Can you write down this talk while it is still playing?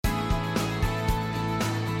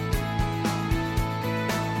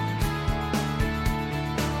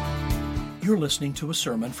You're listening to a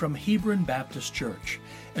sermon from Hebron Baptist Church,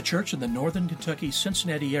 a church in the northern Kentucky,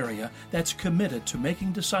 Cincinnati area that's committed to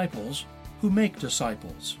making disciples who make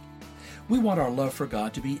disciples. We want our love for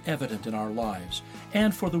God to be evident in our lives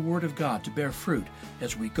and for the Word of God to bear fruit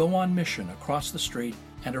as we go on mission across the street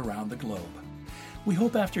and around the globe. We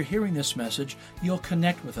hope after hearing this message, you'll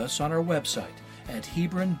connect with us on our website at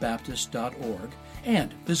hebronbaptist.org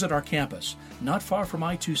and visit our campus, not far from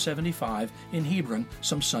I-275 in Hebron,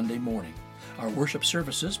 some Sunday morning. Our worship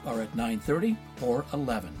services are at 9:30 or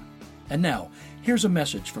 11. And now, here's a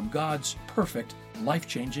message from God's perfect,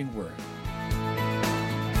 life-changing Word.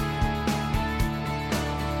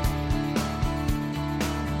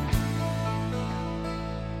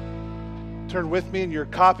 Turn with me in your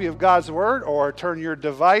copy of God's Word, or turn your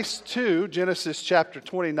device to Genesis chapter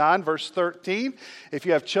 29, verse 13. If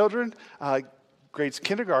you have children, grades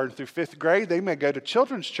kindergarten through 5th grade, they may go to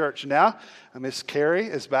children's church now. Miss Carrie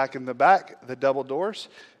is back in the back, the double doors,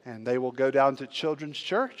 and they will go down to children's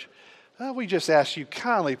church. We just ask you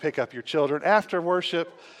kindly pick up your children after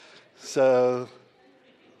worship, so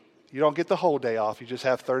you don't get the whole day off. You just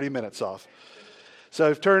have 30 minutes off.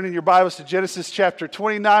 So turn in your Bibles to Genesis chapter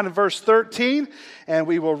 29 and verse 13, and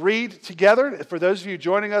we will read together. For those of you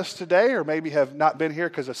joining us today, or maybe have not been here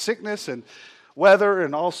because of sickness and weather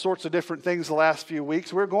and all sorts of different things the last few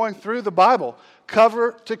weeks, we're going through the Bible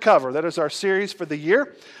cover to cover. That is our series for the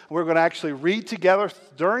year. We're going to actually read together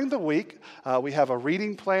during the week. We have a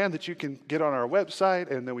reading plan that you can get on our website,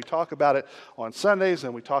 and then we talk about it on Sundays,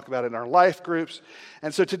 and we talk about it in our life groups.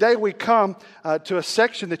 And so today we come to a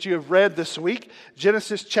section that you have read this week,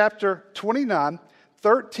 Genesis chapter 29,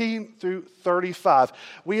 13 through 35.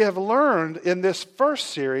 We have learned in this first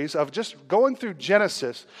series of just going through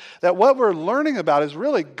Genesis that what we're learning about is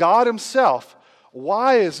really God Himself.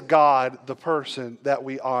 Why is God the person that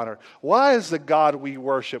we honor? Why is the God we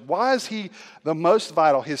worship? Why is He the most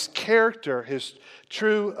vital? His character, His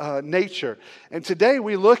true nature. And today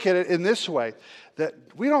we look at it in this way, that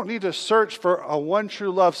we don't need to search for a one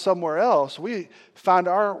true love somewhere else. We find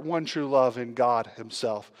our one true love in God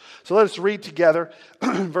Himself. So let us read together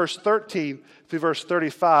verse 13 through verse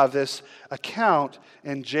 35, this account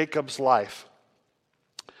in Jacob's life.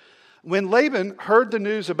 When Laban heard the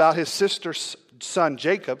news about his sister's son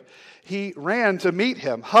Jacob, he ran to meet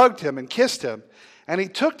him, hugged him, and kissed him. And he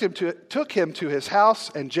took him to his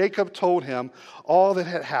house, and Jacob told him all that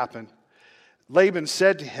had happened. Laban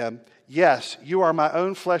said to him, "Yes, you are my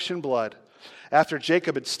own flesh and blood." After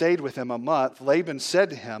Jacob had stayed with him a month, Laban said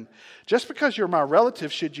to him, "Just because you're my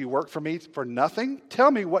relative, should you work for me for nothing? Tell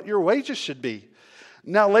me what your wages should be."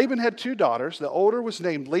 Now Laban had 2 daughters. The older was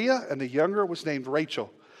named Leah, and the younger was named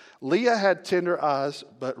Rachel. Leah had tender eyes,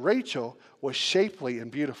 but Rachel was shapely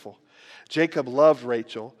and beautiful. Jacob loved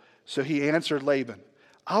Rachel, so he answered Laban,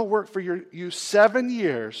 "I'll work for you 7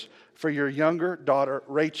 years for your younger daughter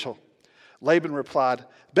Rachel." Laban replied,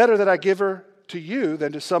 "Better that I give her to you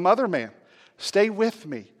than to some other man. Stay with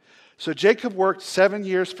me." So Jacob worked 7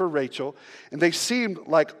 years for Rachel, and they seemed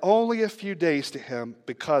like only a few days to him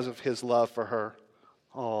because of his love for her.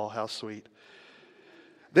 Oh, how sweet.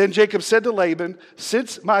 Then Jacob said to Laban,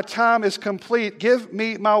 "Since my time is complete, give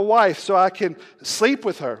me my wife so I can sleep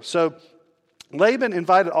with her." So Laban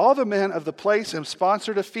invited all the men of the place and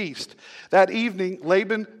sponsored a feast. That evening,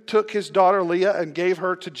 Laban took his daughter Leah and gave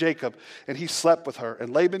her to Jacob, and he slept with her.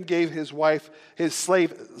 And Laban gave his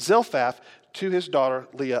slave Zilpah, to his daughter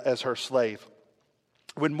Leah as her slave.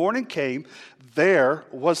 When morning came, there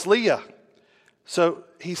was Leah. So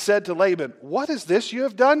he said to Laban, "What is this you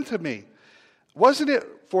have done to me? Wasn't it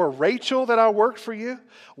for Rachel that I worked for you?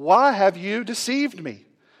 Why have you deceived me?"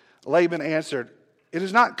 Laban answered, "It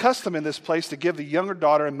is not custom in this place to give the younger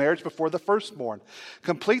daughter in marriage before the firstborn.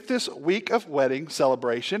 Complete this week of wedding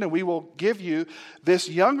celebration, and we will give you this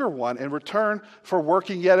younger one in return for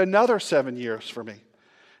working yet another 7 years for me."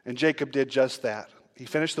 And Jacob did just that. He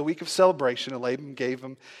finished the week of celebration, and Laban gave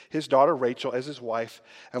him his daughter Rachel as his wife.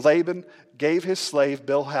 And Laban gave his slave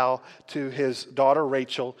Bilhah to his daughter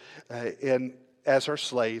Rachel as her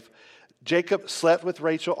slave. Jacob slept with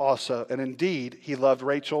Rachel also, and indeed he loved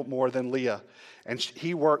Rachel more than Leah. And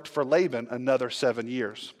he worked for Laban another 7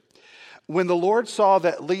 years. When the Lord saw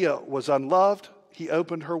that Leah was unloved, He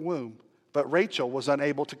opened her womb, but Rachel was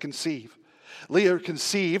unable to conceive. Leah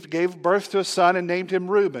conceived, gave birth to a son, and named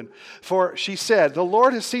him Reuben. For she said, "The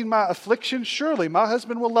Lord has seen my affliction. Surely my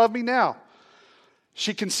husband will love me now."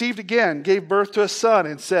 She conceived again, gave birth to a son,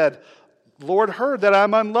 and said, "The Lord heard that I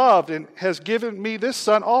am unloved, and has given me this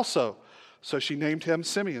son also." So she named him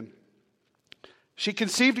Simeon. She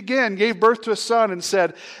conceived again, gave birth to a son, and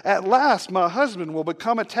said, "At last my husband will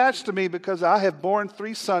become attached to me because I have borne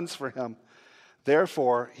 3 sons for him."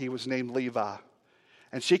 Therefore, he was named Levi.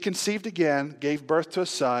 And she conceived again, gave birth to a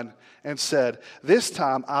son, and said, "This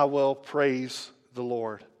time I will praise the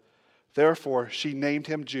Lord." Therefore, she named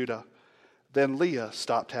him Judah. Then Leah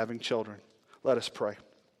stopped having children. Let us pray.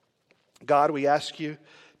 God, we ask you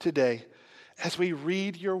today, as we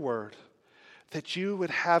read your word, that you would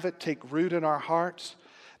have it take root in our hearts,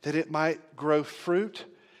 that it might grow fruit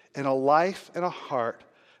in a life and a heart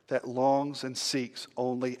that longs and seeks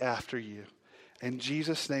only after you. In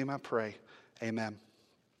Jesus' name I pray, amen.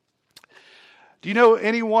 Do you know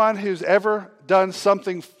anyone who's ever done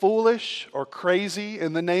something foolish or crazy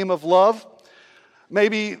in the name of love?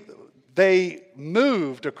 Maybe they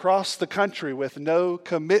moved across the country with no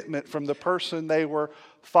commitment from the person they were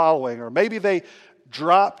following, or maybe they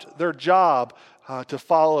dropped their job to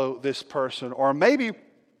follow this person, or maybe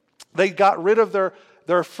they got rid of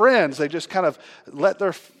their friends. They just kind of let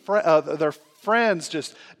their friends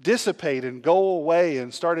just dissipate and go away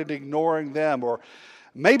and started ignoring them, or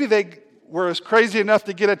maybe they were as crazy enough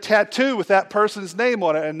to get a tattoo with that person's name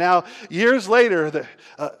on it, and now years later,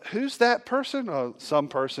 who's that person? Oh, some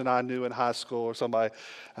person I knew in high school, or somebody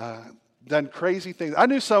done crazy things. I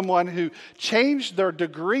knew someone who changed their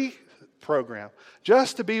degree program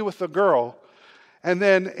just to be with a girl, and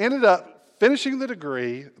then ended up finishing the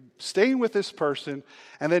degree, staying with this person,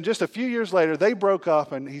 and then just a few years later, they broke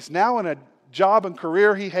up, and he's now in a job and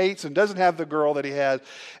career he hates and doesn't have the girl that he had.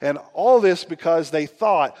 And all this because they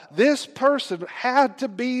thought this person had to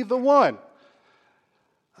be the one.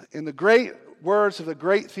 In the great words of the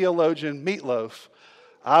great theologian Meatloaf,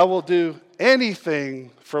 I will do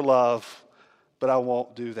anything for love, but I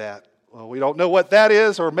won't do that. Well, we don't know what that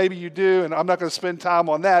is, or maybe you do, and I'm not going to spend time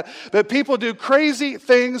on that. But people do crazy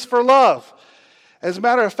things for love. As a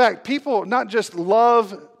matter of fact, people not just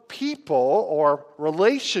love people or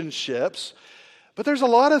relationships, but there's a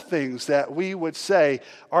lot of things that we would say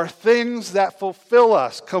are things that fulfill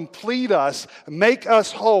us, complete us, make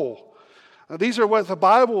us whole. Now, these are what the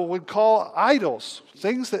Bible would call idols,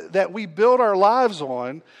 things that we build our lives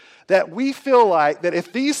on, that we feel like that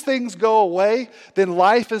if these things go away, then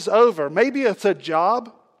life is over. Maybe it's a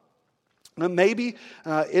job. Maybe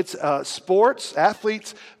it's sports.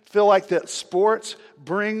 Athletes feel like that sports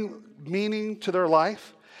bring meaning to their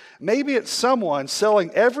life. Maybe it's someone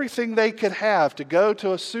selling everything they could have to go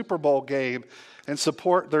to a Super Bowl game and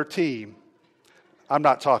support their team. I'm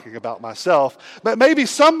not talking about myself, but maybe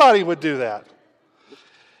somebody would do that.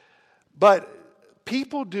 But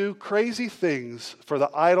people do crazy things for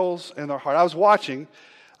the idols in their heart. I was watching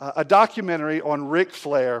a documentary on Ric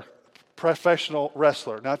Flair, professional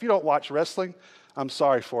wrestler. Now, if you don't watch wrestling, I'm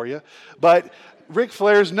sorry for you. But Ric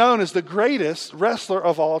Flair is known as the greatest wrestler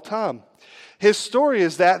of all time. His story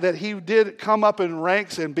is that he did come up in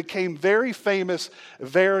ranks and became very famous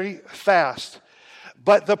very fast.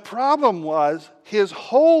 But the problem was his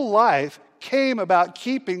whole life came about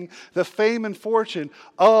keeping the fame and fortune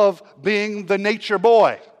of being the nature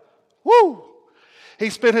boy. Woo!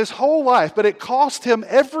 He spent his whole life, but it cost him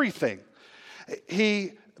everything.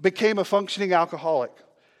 He became a functioning alcoholic.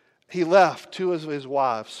 He left two of his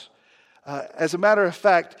wives. As a matter of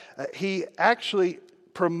fact, he actually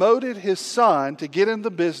promoted his son to get in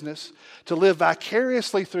the business, to live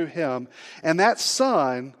vicariously through him. And that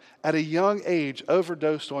son, at a young age,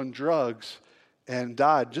 overdosed on drugs and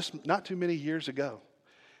died just not too many years ago.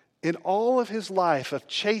 In all of his life of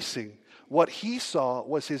chasing what he saw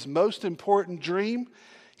was his most important dream,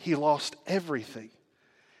 he lost everything.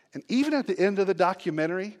 And even at the end of the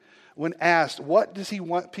documentary, when asked, what does he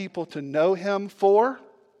want people to know him for?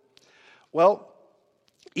 Well,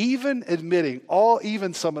 even admitting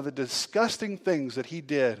even some of the disgusting things that he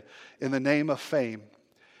did in the name of fame,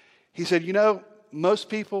 he said, most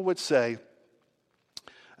people would say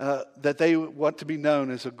that they want to be known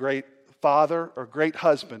as a great father or great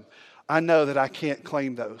husband. I know that I can't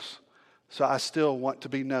claim those, so I still want to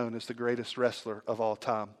be known as the greatest wrestler of all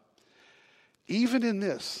time. Even in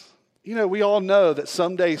this, we all know that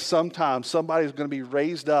someday, sometime, somebody's going to be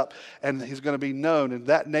raised up and he's going to be known, and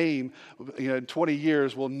that name, in 20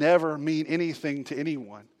 years will never mean anything to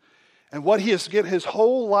anyone. And what he has given his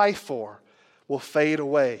whole life for will fade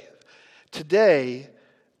away. Today,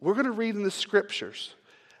 we're going to read in the scriptures,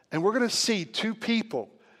 and we're going to see two people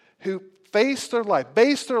who based their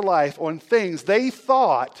life on things they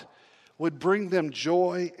thought would bring them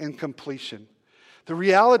joy and completion. The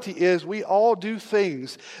reality is we all do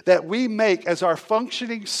things that we make as our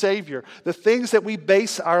functioning Savior, the things that we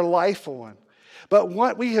base our life on. But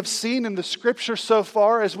what we have seen in the scripture so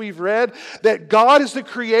far as we've read, that God is the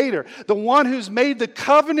creator, the one who's made the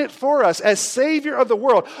covenant for us as Savior of the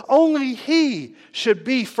world. Only He should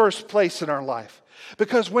be first place in our life.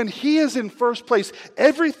 Because when He is in first place,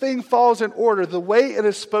 everything falls in order the way it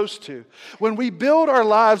is supposed to. When we build our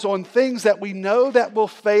lives on things that we know that will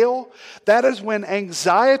fail, that is when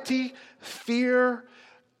anxiety, fear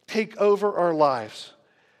take over our lives.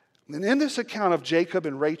 And in this account of Jacob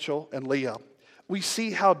and Rachel and Leah, we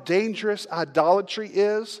see how dangerous idolatry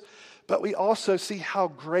is, but we also see how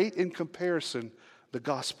great in comparison the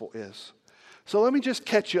gospel is. So let me just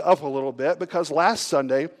catch you up a little bit, because last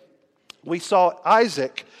Sunday we saw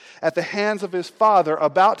Isaac at the hands of his father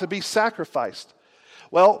about to be sacrificed.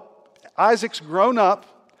 Well, Isaac's grown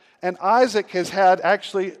up, and Isaac has had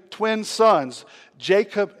actually twin sons,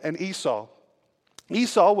 Jacob and Esau.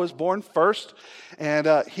 Esau was born first, and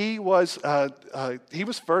he was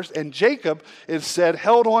first. And Jacob, it said,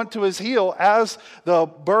 held on to his heel as the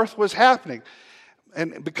birth was happening.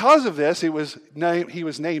 And because of this, he was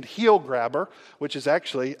named Heel Grabber, which is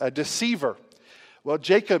actually a deceiver. Well,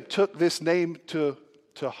 Jacob took this name to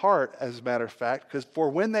heart, as a matter of fact, because for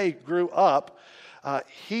when they grew up,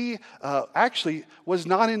 he actually was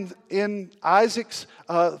not in Isaac's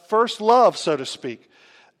first love, so to speak.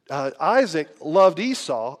 Isaac loved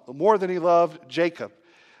Esau more than he loved Jacob.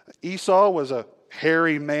 Esau was a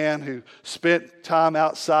hairy man who spent time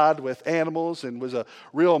outside with animals and was a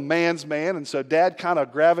real man's man. And so Dad kind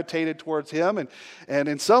of gravitated towards him. And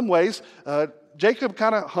in some ways, Jacob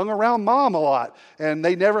kind of hung around Mom a lot. And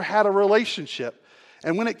they never had a relationship.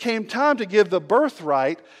 And when it came time to give the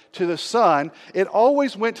birthright to the son, it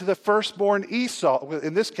always went to the firstborn Esau,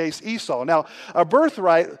 in this case Esau. Now, a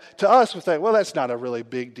birthright to us would think, well, that's not a really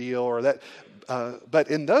big deal, or that. But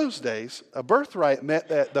in those days, a birthright meant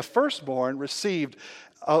that the firstborn received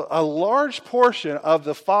a large portion of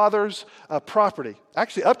the father's property.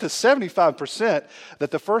 Actually, up to 75%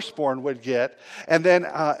 that the firstborn would get. And then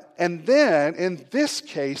in this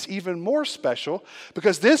case, even more special,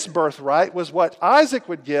 because this birthright was what Isaac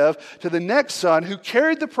would give to the next son, who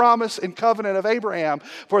carried the promise and covenant of Abraham,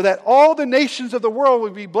 for that all the nations of the world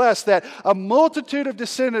would be blessed, that a multitude of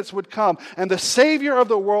descendants would come, and the Savior of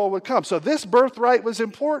the world would come. So this birthright was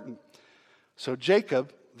important. So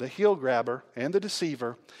Jacob, the heel grabber and the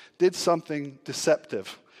deceiver, did something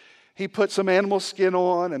deceptive. He put some animal skin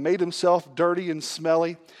on and made himself dirty and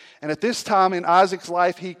smelly. And at this time in Isaac's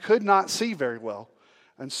life, he could not see very well.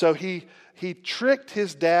 And so he tricked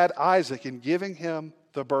his dad Isaac in giving him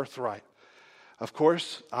the birthright. Of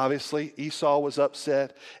course, obviously, Esau was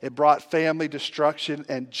upset. It brought family destruction,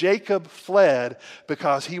 and Jacob fled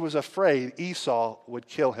because he was afraid Esau would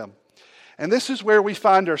kill him. And this is where we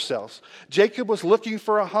find ourselves. Jacob was looking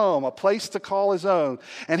for a home, a place to call his own,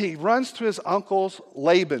 and he runs to his uncle's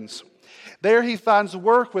Laban's. There he finds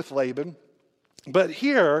work with Laban, but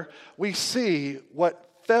here we see what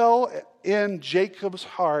fell in Jacob's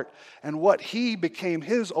heart and what he became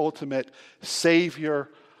his ultimate savior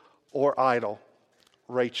or idol,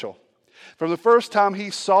 Rachel. From the first time he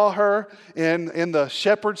saw her in the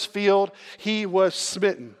shepherd's field, he was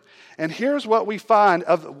smitten. And here's what we find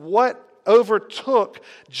of what overtook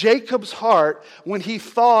Jacob's heart when he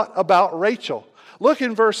thought about Rachel. Look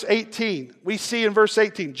in verse 18. We see in verse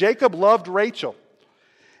 18, Jacob loved Rachel.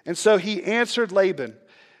 And so he answered Laban,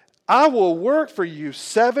 I will work for you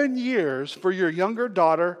 7 years for your younger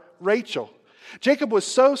daughter, Rachel. Jacob was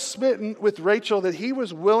so smitten with Rachel that he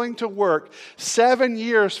was willing to work 7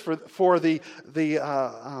 years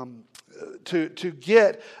to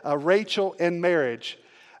get Rachel in marriage.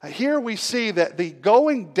 Here we see that the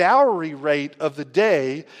going dowry rate of the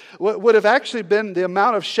day would have actually been the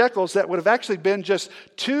amount of shekels that would have actually been just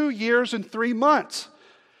 2 years and 3 months.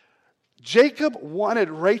 Jacob wanted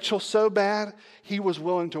Rachel so bad, he was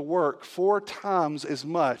willing to work 4 times as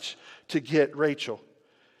much to get Rachel.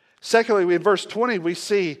 Secondly, in verse 20, we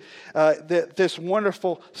see this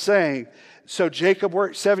wonderful saying. So Jacob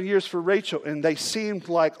worked 7 years for Rachel, and they seemed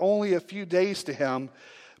like only a few days to him,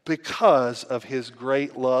 because of his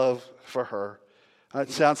great love for her. It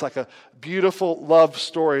sounds like a beautiful love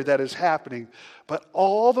story that is happening. But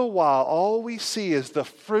all the while, all we see is the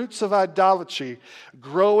fruits of idolatry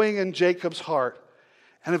growing in Jacob's heart.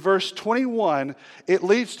 And in verse 21, it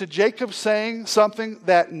leads to Jacob saying something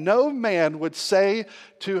that no man would say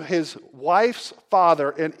to his wife's father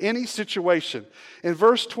in any situation. In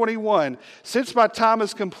verse 21, since my time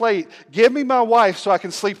is complete, give me my wife so I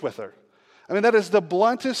can sleep with her. I mean, that is the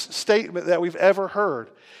bluntest statement that we've ever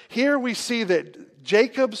heard. Here we see that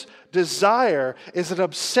Jacob's desire is an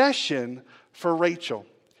obsession for Rachel.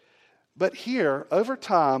 But here, over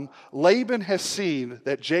time, Laban has seen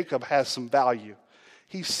that Jacob has some value.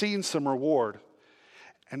 He's seen some reward.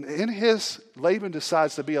 And Laban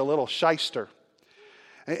decides to be a little shyster.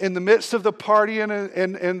 In the midst of the party and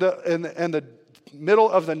in the middle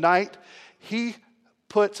of the night, he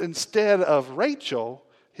puts, instead of Rachel,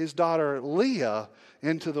 his daughter Leah,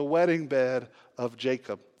 into the wedding bed of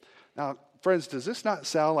Jacob. Now, friends, does this not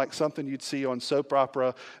sound like something you'd see on soap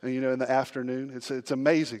opera, in the afternoon? It's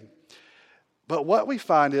amazing. But what we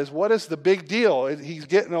find is, what is the big deal? He's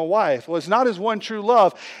getting a wife. Well, it's not his one true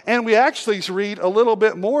love. And we actually read a little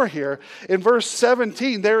bit more here. In verse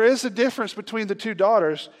 17, there is a difference between the two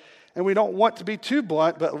daughters. And we don't want to be too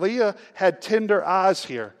blunt, but Leah had tender eyes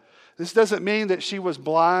here. This doesn't mean that she was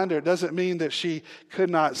blind, or it doesn't mean that she could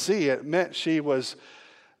not see. It meant she was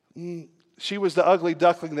the ugly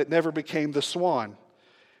duckling that never became the swan.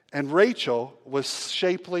 And Rachel was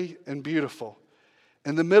shapely and beautiful.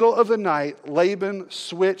 In the middle of the night, Laban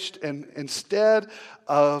switched, and instead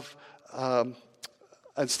of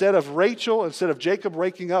Jacob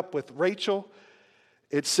waking up with Rachel,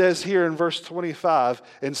 it says here in verse 25,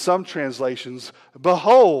 in some translations,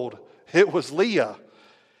 behold, it was Leah.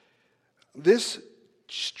 This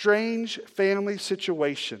strange family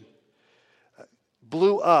situation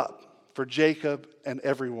blew up for Jacob and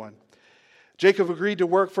everyone. Jacob agreed to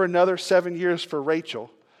work for another 7 years for Rachel.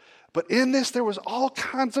 But in this, there was all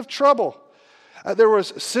kinds of trouble. There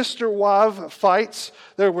was sister-wife fights.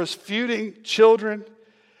 There was feuding children.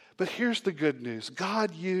 But here's the good news.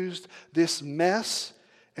 God used this mess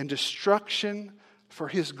and destruction for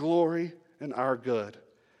His glory and our good.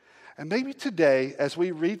 And maybe today, as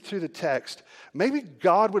we read through the text, maybe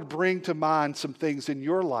God would bring to mind some things in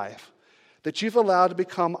your life that you've allowed to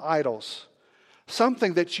become idols.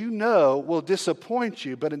 Something that you know will disappoint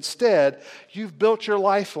you, but instead you've built your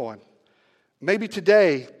life on. Maybe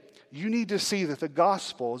today you need to see that the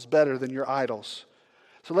gospel is better than your idols.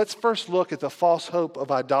 So let's first look at the false hope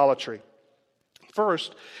of idolatry.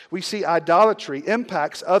 First, we see idolatry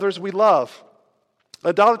impacts others we love.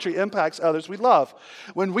 Idolatry impacts others we love.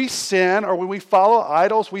 When we sin or when we follow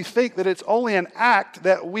idols, we think that it's only an act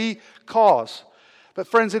that we cause. But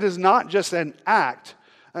friends, it is not just an act.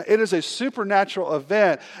 It is a supernatural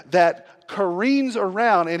event that careens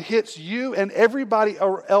around and hits you and everybody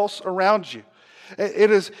else around you.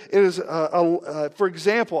 For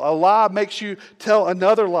example, a lie makes you tell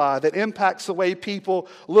another lie that impacts the way people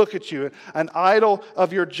look at you. An idol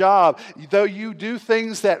of your job, though you do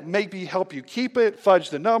things that maybe help you keep it,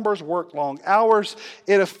 fudge the numbers, work long hours,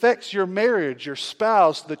 it affects your marriage, your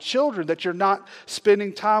spouse, the children that you're not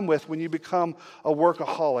spending time with when you become a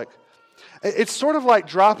workaholic. It's sort of like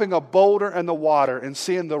dropping a boulder in the water and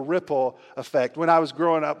seeing the ripple effect. When I was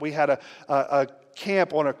growing up, we had a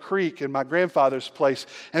camp on a creek in my grandfather's place,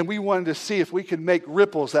 and we wanted to see if we could make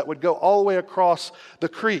ripples that would go all the way across the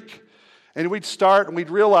creek. And we'd start, and we'd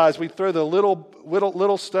realize we'd throw the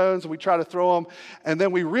little stones, and we'd try to throw them, and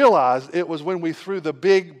then we realized it was when we threw the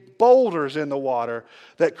big boulders in the water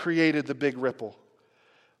that created the big ripple.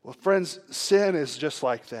 Well, friends, sin is just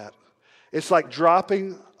like that. It's like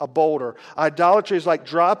dropping a boulder. Idolatry is like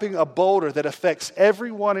dropping a boulder that affects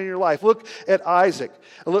everyone in your life. Look at Isaac.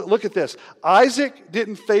 Look at this. Isaac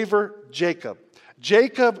didn't favor Jacob.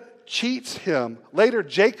 Jacob cheats him. Later,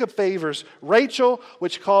 Jacob favors Rachel,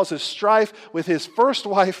 which causes strife with his first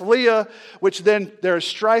wife, Leah, which then there is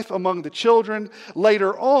strife among the children.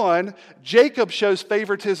 Later on, Jacob shows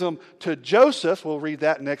favoritism to Joseph. We'll read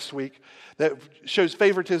that next week. That shows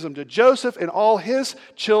favoritism to Joseph, and all his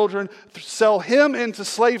children sell him into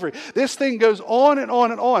slavery. This thing goes on and on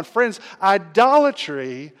and on. Friends,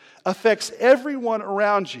 idolatry affects everyone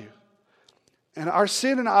around you. And our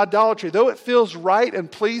sin and idolatry, though it feels right and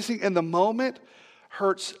pleasing in the moment,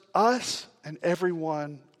 hurts us and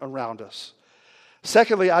everyone around us.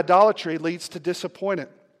 Secondly, idolatry leads to disappointment.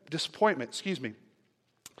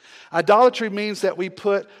 Idolatry means that we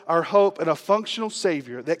put our hope in a functional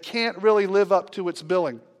Savior that can't really live up to its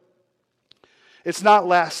billing. It's not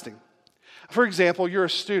lasting. For example, you're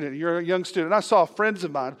a young student. I saw friends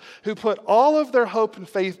of mine who put all of their hope and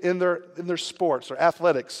faith in their sports or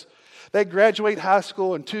athletics. They graduate high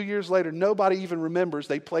school, and 2 years later, nobody even remembers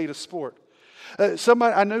they played a sport.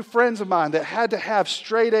 I know friends of mine that had to have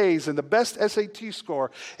straight A's and the best SAT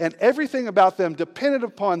score, and everything about them depended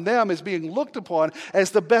upon them as being looked upon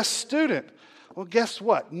as the best student. Well, guess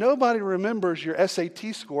what? Nobody remembers your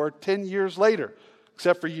SAT score 10 years later,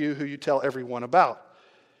 except for you, who you tell everyone about.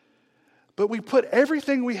 But we put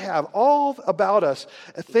everything we have, all about us,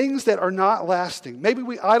 things that are not lasting. Maybe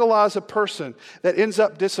we idolize a person that ends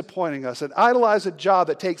up disappointing us, and idolize a job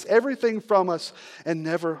that takes everything from us and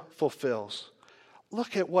never fulfills.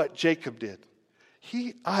 Look at what Jacob did.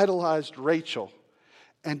 He idolized Rachel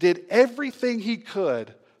and did everything he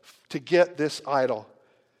could to get this idol.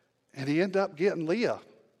 And he ended up getting Leah.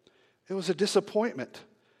 It was a disappointment.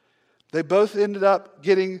 They both ended up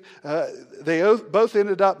both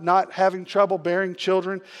ended up not having trouble bearing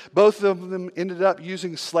children. Both of them ended up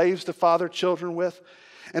using slaves to father children with.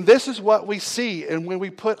 And this is what we see, and when we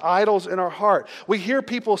put idols in our heart, we hear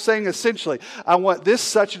people saying essentially, I want this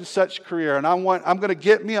such and such career, and I'm going to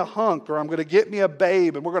get me a hunk, or I'm going to get me a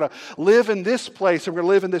babe, and we're going to live in this place, and we're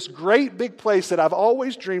going to live in this great big place that I've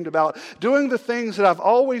always dreamed about, doing the things that I've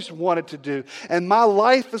always wanted to do, and my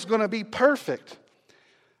life is going to be perfect.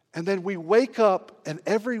 And then we wake up, and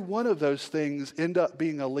every one of those things end up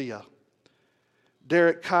being a Leah.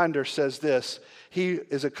 Derek Kinder says this. He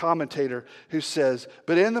is a commentator who says,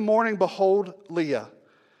 but in the morning, behold Leah.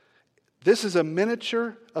 This is a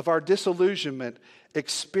miniature of our disillusionment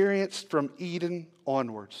experienced from Eden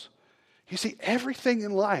onwards. You see, everything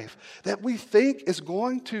in life that we think is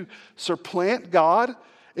going to supplant God,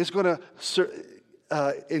 is going to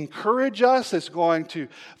encourage us, is going to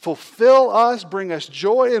fulfill us, bring us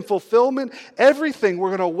joy and fulfillment. Everything,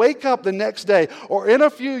 we're going to wake up the next day or in a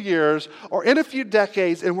few years or in a few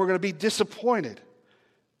decades, and we're going to be disappointed.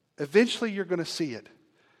 Eventually you're going to see it.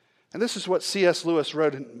 And this is what C.S. Lewis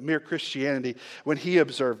wrote in Mere Christianity when he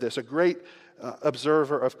observed this, a great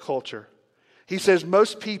observer of culture. He says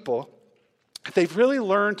most people, if they've really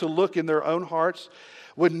learned to look in their own hearts,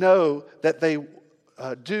 would know that they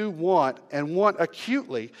do want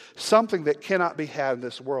acutely something that cannot be had in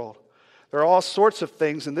this world. There are all sorts of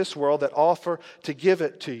things in this world that offer to give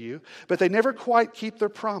it to you, but they never quite keep their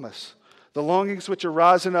promise. The longings which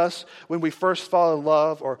arise in us when we first fall in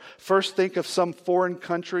love, or first think of some foreign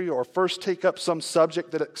country, or first take up some subject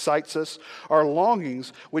that excites us, are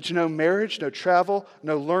longings which no marriage, no travel,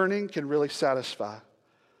 no learning can really satisfy.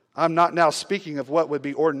 I'm not now speaking of what would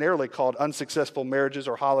be ordinarily called unsuccessful marriages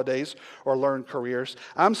or holidays or learned careers.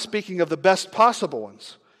 I'm speaking of the best possible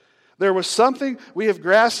ones. There was something we have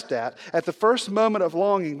grasped at the first moment of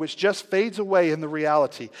longing which just fades away in the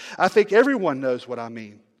reality. I think everyone knows what I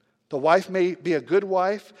mean. The wife may be a good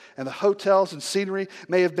wife, and the hotels and scenery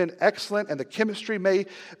may have been excellent, and the chemistry may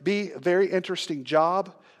be a very interesting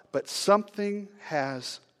job, but something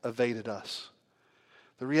has evaded us.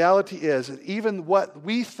 The reality is that even what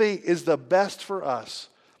we think is the best for us,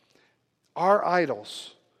 our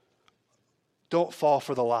idols don't fall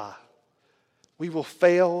for the lie. We will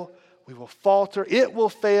fail, we will falter, it will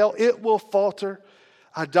fail, it will falter.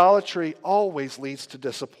 Idolatry always leads to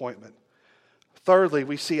disappointment. Thirdly,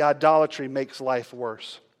 we see idolatry makes life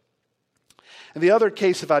worse. And the other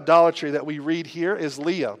case of idolatry that we read here is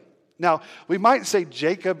Leah. Now, we might say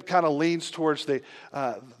Jacob kind of leans towards the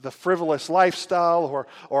frivolous lifestyle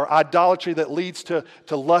or idolatry that leads to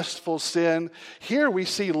lustful sin. Here we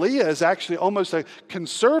see Leah is actually almost a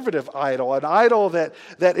conservative idol, an idol that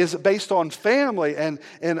is based on family and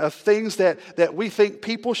of things that we think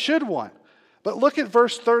people should want. But look at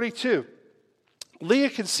verse 32.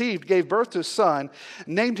 Leah conceived, gave birth to a son,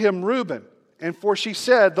 named him Reuben. And for she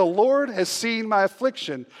said, the Lord has seen my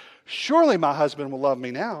affliction. Surely my husband will love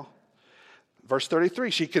me now. Verse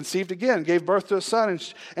 33, she conceived again, gave birth to a son,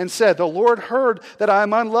 and said, the Lord heard that I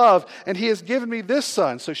am unloved, and he has given me this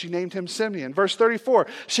son. So she named him Simeon. Verse 34,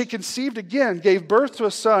 she conceived again, gave birth to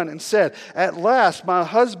a son, and said, at last my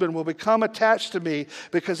husband will become attached to me,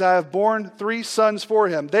 because I have borne 3 sons for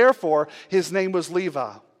him. Therefore his name was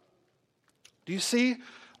Levi. Do you see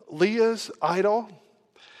Leah's idol?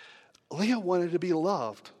 Leah wanted to be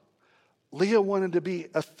loved. Leah wanted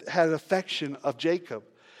to had affection of Jacob.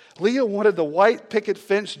 Leah wanted the white picket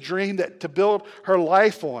fence dream to build her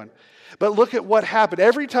life on. But look at what happened.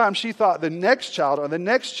 Every time she thought the next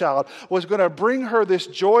child was going to bring her this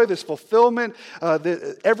joy, this fulfillment,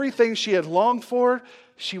 everything she had longed for,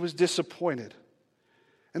 she was disappointed.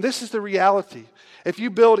 And this is the reality. If you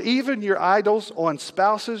build even your idols on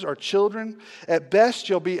spouses or children, at best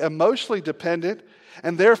you'll be emotionally dependent.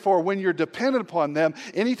 And therefore, when you're dependent upon them,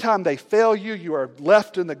 anytime they fail you, you are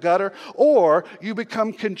left in the gutter, or you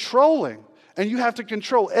become controlling. And you have to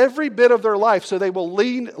control every bit of their life so they will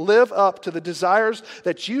live up to the desires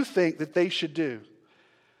that you think that they should do.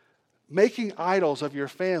 Making idols of your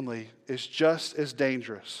family is just as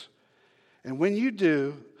dangerous. And when you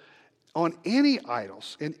do, on any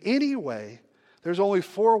idols, in any way, there's only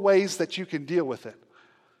 4 ways that you can deal with it.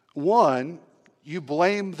 1, you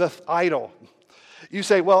blame the idol. You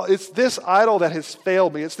say, well, it's this idol that has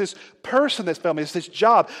failed me. It's this person that's failed me. It's this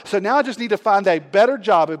job. So now I just need to find a better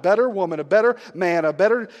job, a better woman, a better man, a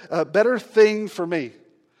better thing for me.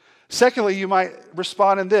 Secondly, you might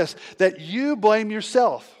respond in this, that you blame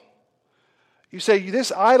yourself. You say,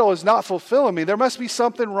 this idol is not fulfilling me. There must be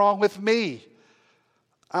something wrong with me.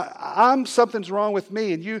 Something's wrong with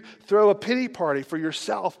me. And you throw a pity party for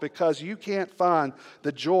yourself because you can't find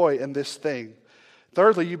the joy in this thing.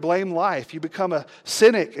 Thirdly, you blame life. You become a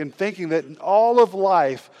cynic in thinking that all of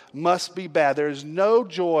life must be bad. There is no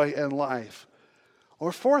joy in life.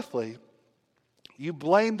 Or fourthly, you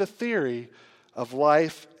blame the theory of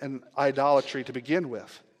life and idolatry to begin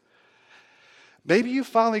with. Maybe you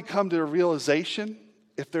finally come to a realization,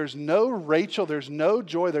 if there's no Rachel, there's no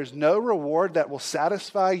joy, there's no reward that will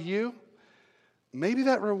satisfy you, maybe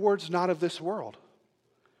that reward's not of this world.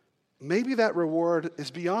 Maybe that reward is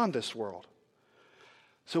beyond this world.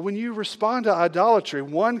 So when you respond to idolatry,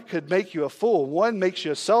 one could make you a fool, one makes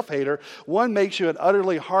you a self-hater, one makes you an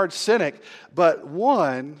utterly hard cynic, but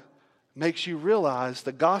one makes you realize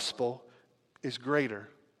the gospel is greater.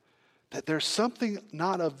 That there's something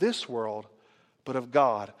not of this world, but of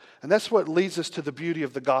God. And that's what leads us to the beauty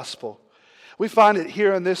of the gospel. We find it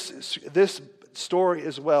here in this story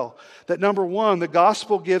as well. That number one, the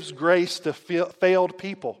gospel gives grace to failed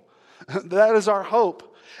people. That is our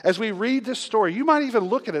hope. As we read this story, you might even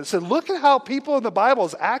look at it and say, look at how people in the Bible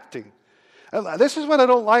is acting. This is what I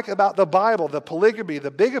don't like about the Bible, the polygamy,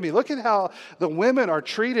 the bigamy. Look at how the women are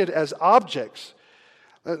treated as objects.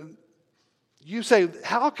 You say,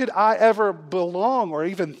 how could I ever belong or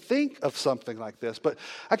even think of something like this? But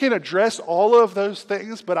I can address all of those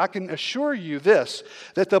things, but I can assure you this,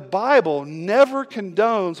 that the Bible never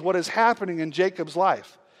condones what is happening in Jacob's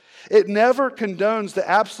life. It never condones the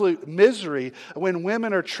absolute misery when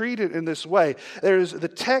women are treated in this way.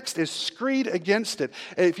 The text is screed against it.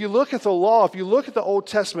 If you look at the law, if you look at the Old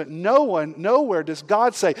Testament, nowhere does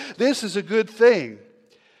God say, this is a good thing.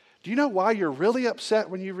 Do you know why you're really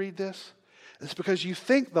upset when you read this? It's because you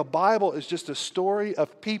think the Bible is just a story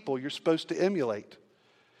of people you're supposed to emulate.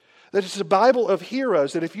 That it's a Bible of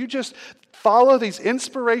heroes, that if you just follow these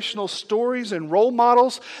inspirational stories and role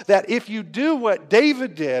models, that if you do what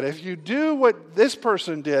David did, if you do what this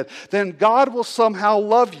person did, then God will somehow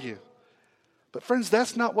love you. But friends,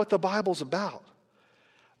 that's not what the Bible's about.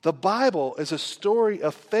 The Bible is a story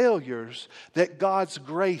of failures that God's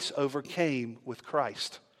grace overcame with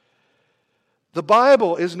Christ. The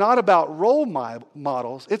Bible is not about role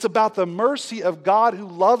models. It's about the mercy of God who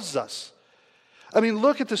loves us. I mean,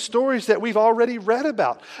 look at the stories that we've already read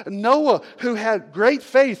about. Noah, who had great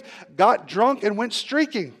faith, got drunk and went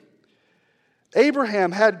streaking.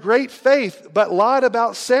 Abraham had great faith, but lied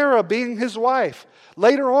about Sarah being his wife.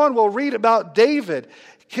 Later on, we'll read about David.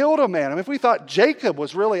 Killed a man. I mean, if we thought Jacob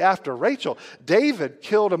was really after Rachel, David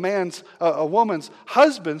killed a woman's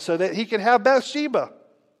husband so that he could have Bathsheba.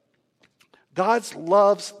 God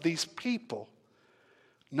loves these people,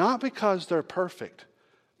 not because they're perfect,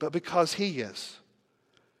 but because He is.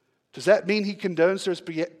 Does that mean He condones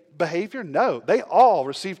their behavior? No, they all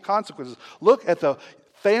receive consequences. Look at the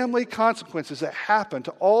family consequences that happen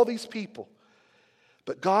to all these people.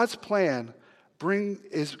 But God's plan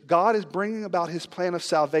God is bringing about His plan of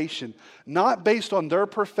salvation, not based on their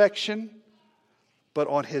perfection, but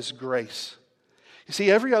on His grace. You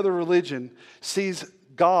see, every other religion sees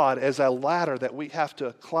God as a ladder that we have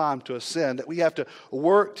to climb to ascend, that we have to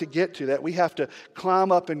work to get to, that we have to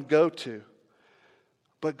climb up and go to.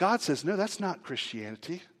 But God says, no, that's not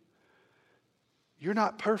Christianity. You're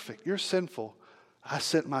not perfect. You're sinful. I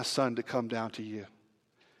sent my Son to come down to you.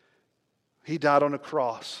 He died on a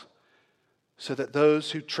cross so that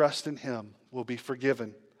those who trust in Him will be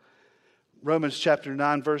forgiven. Romans chapter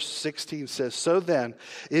 9, verse 16 says, so then,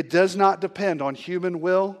 it does not depend on human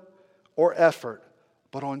will or effort,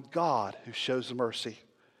 but on God who shows mercy.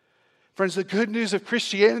 Friends, the good news of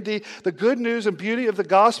Christianity, the good news and beauty of the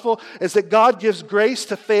gospel is that God gives grace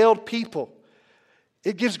to failed people.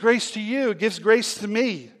 It gives grace to you. It gives grace to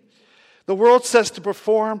me. The world says to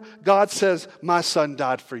perform. God says, my Son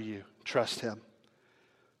died for you. Trust Him.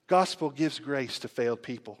 Gospel gives grace to failed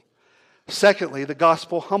people. Secondly, the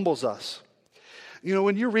gospel humbles us. You know,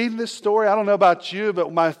 when you're reading this story, I don't know about you,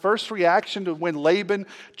 but my first reaction to when Laban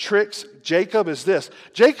tricks Jacob is this.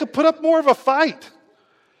 Jacob, put up more of a fight.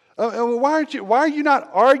 Why are you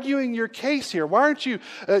not arguing your case here? Why aren't you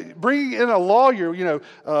bringing in a lawyer,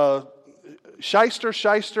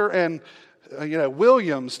 Shyster and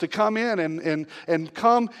Williams to come in and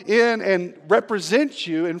come in and represent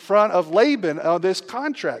you in front of Laban on this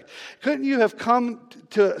contract? Couldn't you have come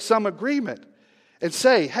to some agreement? and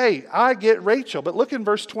say, hey, I get Rachel. But look in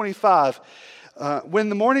verse 25. When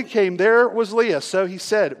the morning came, there was Leah. So he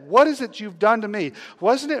said, what is it you've done to me?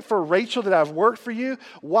 Wasn't it for Rachel that I've worked for you?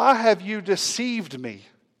 Why have you deceived me?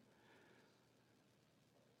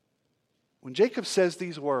 When Jacob says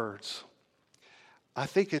these words, I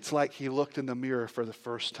think it's like he looked in the mirror for the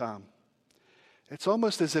first time. It's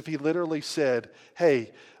almost as if he literally said,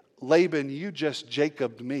 hey, Laban, you just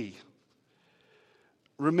Jacobed me.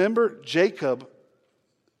 Remember, Jacob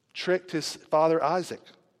tricked his father Isaac,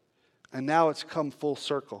 and now it's come full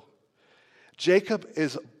circle. Jacob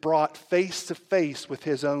is brought face to face with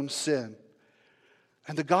his own sin,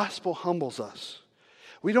 and the gospel humbles us.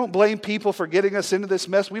 We don't blame people for getting us into this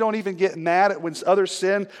mess. We don't even get mad at when other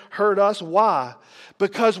sin hurt us. Why?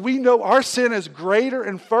 Because we know our sin is greater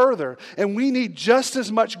and further, and we need just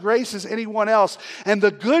as much grace as anyone else. And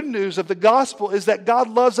the good news of the gospel is that God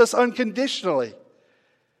loves us unconditionally.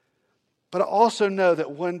 But I also know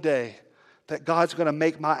that one day that God's going to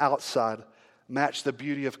make my outside match the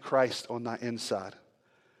beauty of Christ on my inside.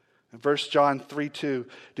 In 1 John 3:2,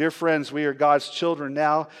 dear friends, we are God's children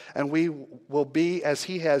now, and we will be as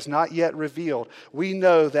He has not yet revealed. We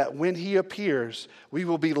know that when He appears, we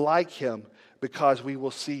will be like Him because we will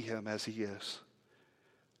see Him as He is.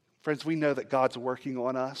 Friends, we know that God's working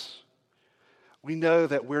on us. We know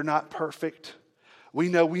that we're not perfect. We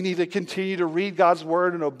know we need to continue to read God's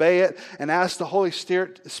Word and obey it and ask the Holy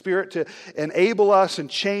Spirit to enable us and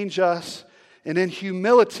change us. And in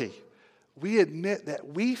humility, we admit that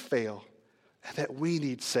we fail and that we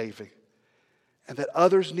need saving and that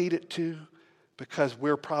others need it too because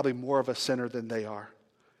we're probably more of a sinner than they are.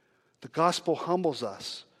 The gospel humbles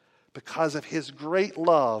us because of His great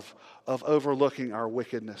love of overlooking our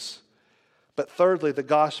wickedness. But thirdly, the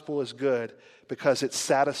gospel is good because it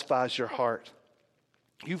satisfies your heart.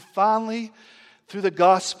 You finally, through the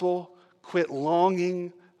gospel, quit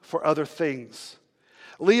longing for other things.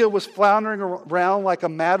 Leah was floundering around like a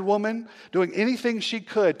mad woman, doing anything she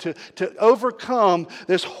could to overcome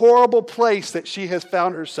this horrible place that she has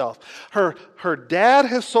found herself. Her dad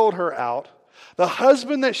has sold her out. The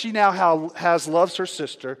husband that she now has loves her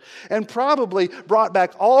sister and probably brought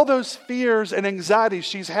back all those fears and anxieties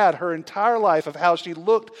she's had her entire life of how she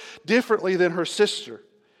looked differently than her sister.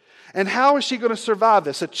 And how is she going to survive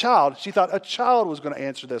this? A child. She thought a child was going to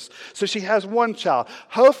answer this. So she has one child.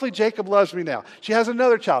 Hopefully Jacob loves me now. She has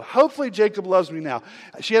another child. Hopefully Jacob loves me now.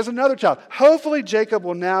 She has another child. Hopefully Jacob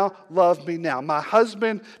will now love me now. My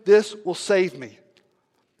husband, this will save me.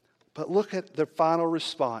 But look at the final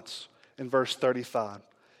response in verse 35.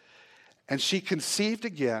 And she conceived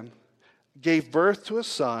again, gave birth to a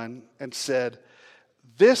son, and said,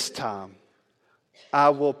 this time I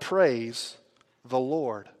will praise the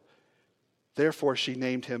Lord. Therefore, she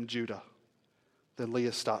named him Judah. Then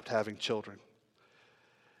Leah stopped having children.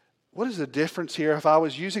 What is the difference here? If I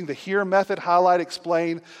was using the here method, highlight,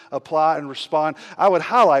 explain, apply, and respond, I would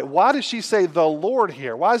highlight, why does she say the Lord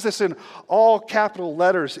here? Why is this in all capital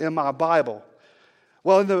letters in my Bible?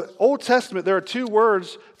 Well, in the Old Testament, there are two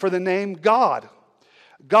words for the name God.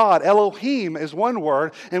 God, Elohim, is one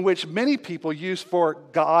word in which many people use for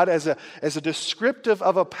God as a descriptive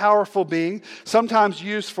of a powerful being, sometimes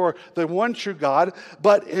used for the one true God,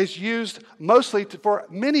 but is used mostly for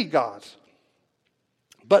many gods.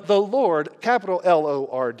 But the Lord, capital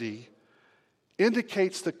L-O-R-D,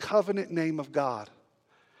 indicates the covenant name of God.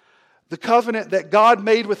 The covenant that God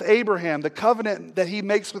made with Abraham, the covenant that He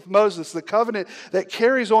makes with Moses, the covenant that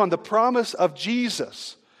carries on the promise of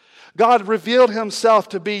Jesus. God revealed Himself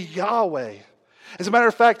to be Yahweh. As a matter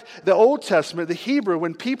of fact, the Old Testament, the Hebrew,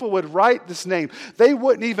 when people would write this name, they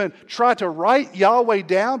wouldn't even try to write Yahweh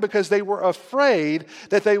down because they were afraid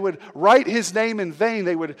that they would write His name in vain.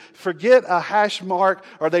 They would forget a hash mark,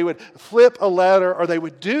 or they would flip a letter, or they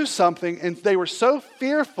would do something, and they were so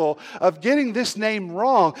fearful of getting this name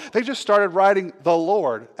wrong, they just started writing the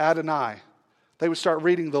Lord, Adonai. They would start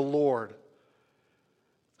reading the Lord.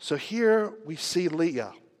 So here we see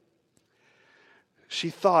Leah. She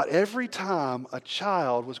thought every time a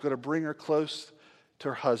child was going to bring her close to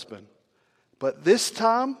her husband. But this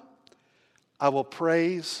time, I will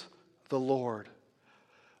praise the Lord.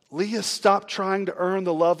 Leah stopped trying to earn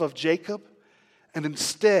the love of Jacob and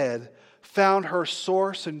instead found her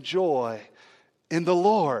source and joy in the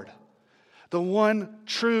Lord, the one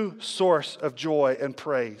true source of joy and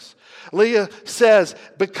praise. Leah says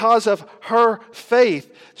because of her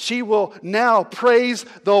faith, she will now praise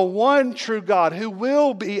the one true God who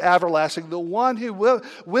will be everlasting, the one who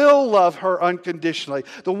will love her unconditionally,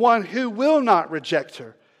 the one who will not reject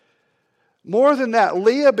her. More than that,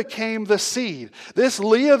 Leah became the seed. This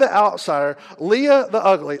Leah the outsider, Leah the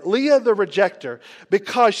ugly, Leah the rejecter,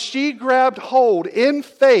 because she grabbed hold in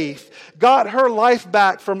faith, got her life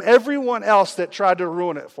back from everyone else that tried to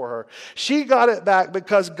ruin it for her. She got it back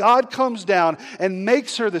because God comes down and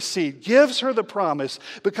makes her the seed, gives her the promise,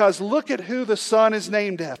 because look at who the son is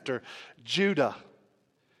named after, Judah,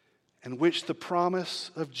 in which the promise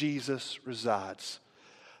of Jesus resides.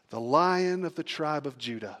 The Lion of the tribe of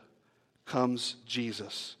Judah comes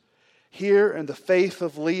Jesus. Here in the faith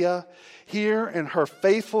of Leah, here in her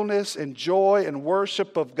faithfulness and joy and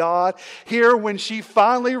worship of God, here when she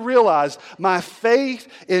finally realized, my faith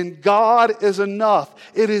in God is enough.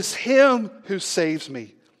 It is Him who saves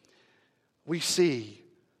me. We see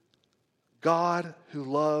God who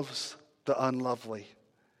loves the unlovely.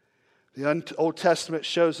 The Old Testament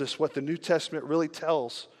shows us what the New Testament really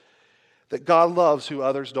tells, that God loves who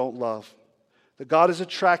others don't love. That God is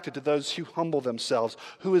attracted to those who humble themselves,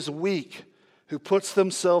 who is weak, who puts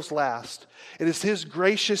themselves last. It is His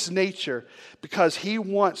gracious nature because He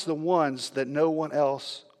wants the ones that no one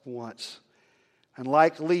else wants. And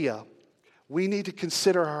like Leah, we need to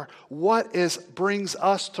consider what brings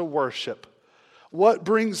us to worship, what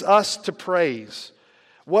brings us to praise,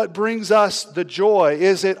 what brings us the joy.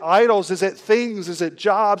 Is it idols? Is it things? Is it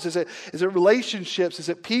jobs? Is it relationships? Is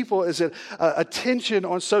it people? Is it attention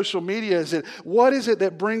on social media? What is it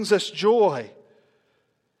that brings us joy?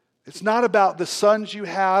 It's not about the sons you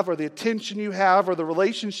have or the attention you have or the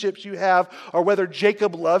relationships you have or whether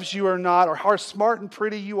Jacob loves you or not or how smart and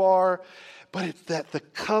pretty you are, but it's that the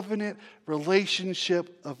covenant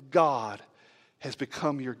relationship of God has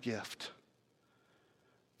become your gift.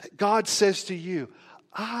 That God says to you,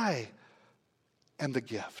 I am the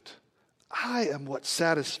gift. I am what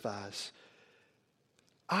satisfies.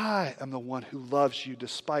 I am the one who loves you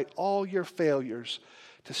despite all your failures,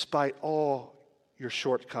 despite all your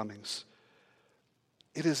shortcomings.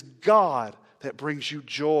 It is God that brings you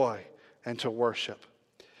joy and to worship.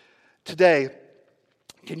 Today,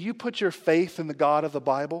 can you put your faith in the God of the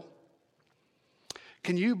Bible?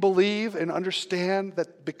 Can you believe and understand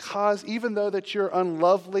that because, even though that you're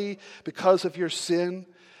unlovely because of your sin,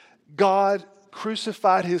 God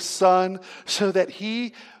crucified His Son so that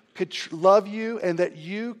He could love you and that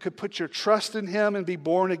you could put your trust in Him and be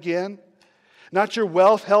born again? Not your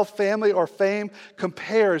wealth, health, family, or fame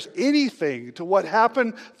compares anything to what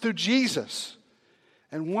happened through Jesus.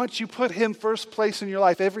 And once you put Him first place in your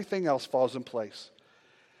life, everything else falls in place.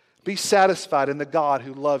 Be satisfied in the God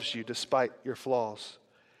who loves you despite your flaws.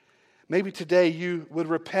 Maybe today you would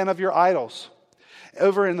repent of your idols.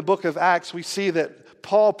 Over in the book of Acts, we see that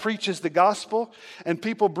Paul preaches the gospel and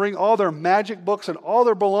people bring all their magic books and all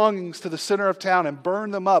their belongings to the center of town and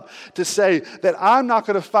burn them up to say that I'm not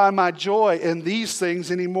going to find my joy in these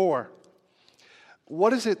things anymore.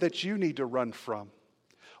 What is it that you need to run from?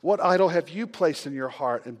 What idol have you placed in your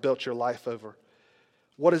heart and built your life over?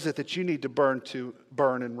 What is it that you need to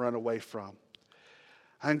burn and run away from?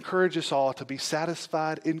 I encourage us all to be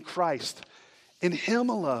satisfied in Christ, in Him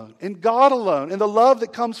alone, in God alone, in the love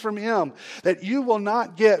that comes from Him that you will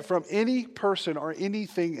not get from any person or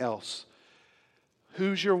anything else.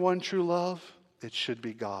 Who's your one true love? It should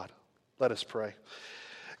be God. Let us pray.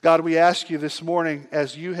 God, we ask you this morning,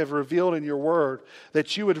 as you have revealed in your word,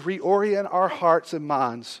 that you would reorient our hearts and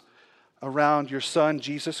minds around your Son,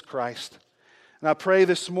 Jesus Christ. And I pray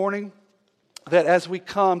this morning that as we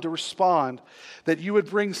come to respond, that you would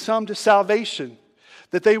bring some to salvation,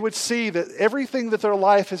 that they would see that everything that their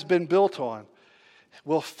life has been built on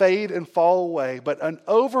will fade and fall away, but an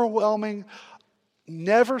overwhelming,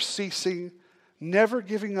 never ceasing, never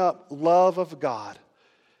giving up love of God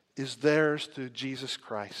is theirs through Jesus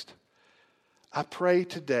Christ. I pray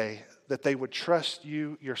today that they would trust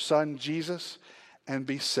you, your Son Jesus, and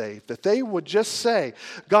be saved. That they would just say,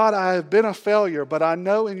 God, I have been a failure, but I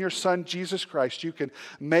know in your Son, Jesus Christ, you can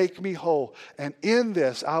make me whole. And in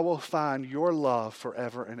this, I will find your love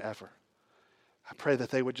forever and ever. I pray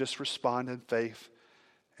that they would just respond in faith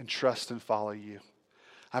and trust and follow you.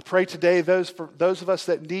 I pray today, for those of us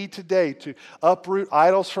that need today to uproot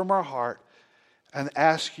idols from our heart and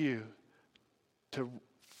ask you to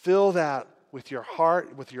fill that with your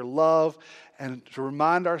heart, with your love, and to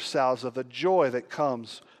remind ourselves of the joy that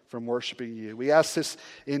comes from worshiping you. We ask this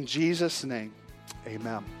in Jesus' name.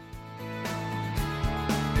 Amen.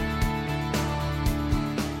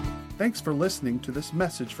 Thanks for listening to this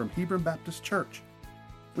message from Hebron Baptist Church.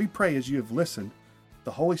 We pray as you have listened,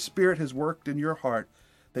 the Holy Spirit has worked in your heart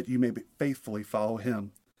that you may faithfully follow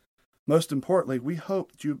Him. Most importantly, we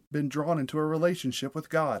hope that you've been drawn into a relationship with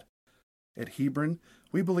God. At Hebron,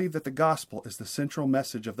 we believe that the gospel is the central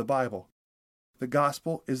message of the Bible. The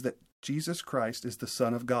gospel is that Jesus Christ is the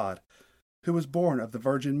Son of God, who was born of the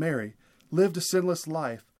Virgin Mary, lived a sinless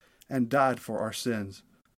life, and died for our sins.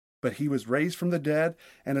 But he was raised from the dead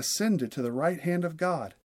and ascended to the right hand of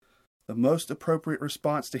God. The most appropriate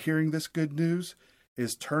response to hearing this good news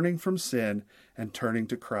is turning from sin and turning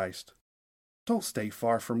to Christ. Don't stay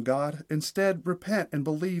far from God. Instead, repent and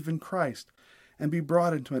believe in Christ and be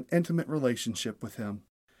brought into an intimate relationship with Him.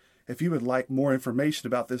 If you would like more information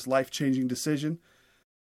about this life-changing decision,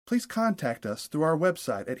 please contact us through our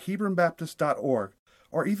website at HebronBaptist.org,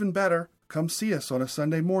 or even better, come see us on a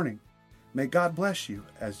Sunday morning. May God bless you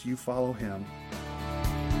as you follow Him.